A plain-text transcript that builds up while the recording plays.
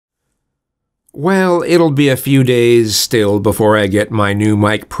Well, it'll be a few days still before I get my new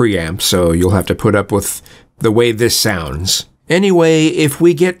mic preamp, so you'll have to put up with the way this sounds. Anyway, if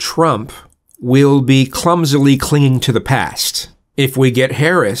we get Trump, we'll be clumsily clinging to the past. If we get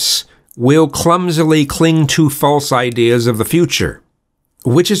Harris, we'll clumsily cling to false ideas of the future.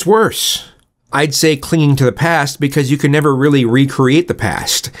 Which is worse? I'd say clinging to the past because you can never really recreate the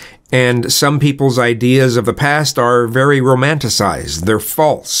past. And some people's ideas of the past are very romanticized. They're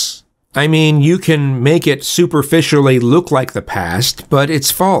false. I mean, you can make it superficially look like the past, but it's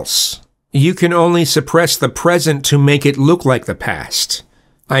false. You can only suppress the present to make it look like the past.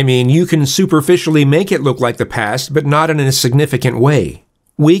 I mean, you can superficially make it look like the past, but not in a significant way.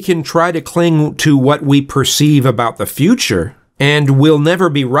 We can try to cling to what we perceive about the future, and we'll never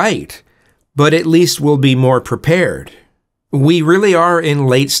be right, but at least we'll be more prepared. We really are in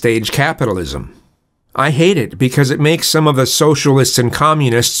late-stage capitalism. I hate it because it makes some of the socialists and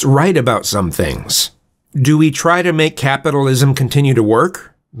communists right about some things. Do we try to make capitalism continue to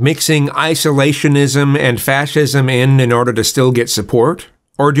work, mixing isolationism and fascism in order to still get support?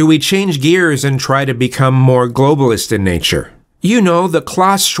 Or do we change gears and try to become more globalist in nature? You know, the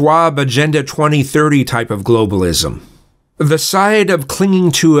Klaus Schwab Agenda 2030 type of globalism. The side of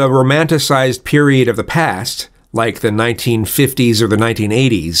clinging to a romanticized period of the past, like the 1950s or the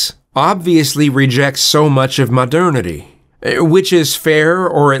 1980s, obviously rejects so much of modernity, which is fair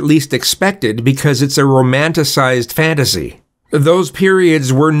or at least expected because it's a romanticized fantasy. Those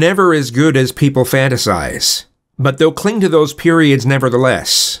periods were never as good as people fantasize, but they'll cling to those periods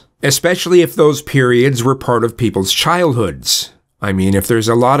nevertheless, especially if those periods were part of people's childhoods. I mean, if there's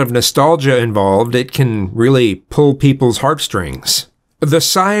a lot of nostalgia involved, it can really pull people's heartstrings. The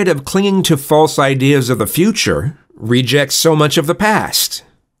side of clinging to false ideas of the future rejects so much of the past,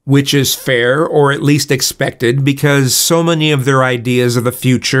 which is fair or at least expected because so many of their ideas of the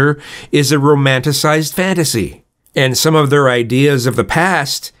future is a romanticized fantasy, and some of their ideas of the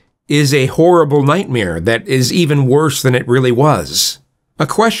past is a horrible nightmare that is even worse than it really was. A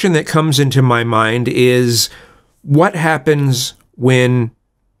question that comes into my mind is, what happens when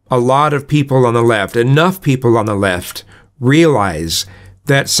a lot of people on the left, enough people on the left, realize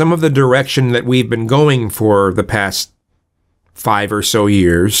that some of the direction that we've been going for the past 5 or so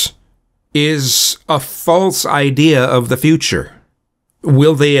years is a false idea of the future?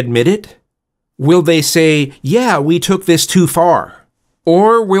 Will they admit it? Will they say, yeah, we took this too far?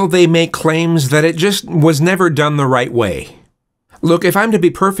 Or will they make claims that it just was never done the right way? Look, if I'm to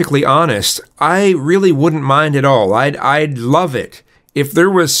be perfectly honest, I really wouldn't mind at all. I'd love it if there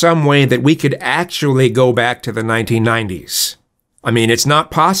was some way that we could actually go back to the 1990s. I mean, it's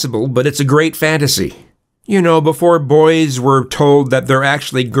not possible, but it's a great fantasy. You know, before boys were told that they're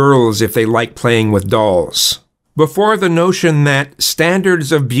actually girls if they like playing with dolls. Before the notion that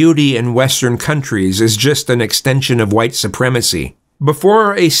standards of beauty in Western countries is just an extension of white supremacy.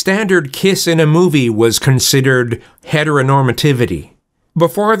 Before a standard kiss in a movie was considered heteronormativity.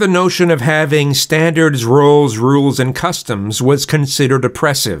 Before the notion of having standards, roles, rules, and customs was considered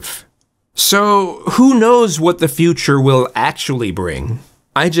oppressive. So, who knows what the future will actually bring?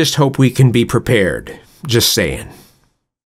 I just hope we can be prepared. Just saying.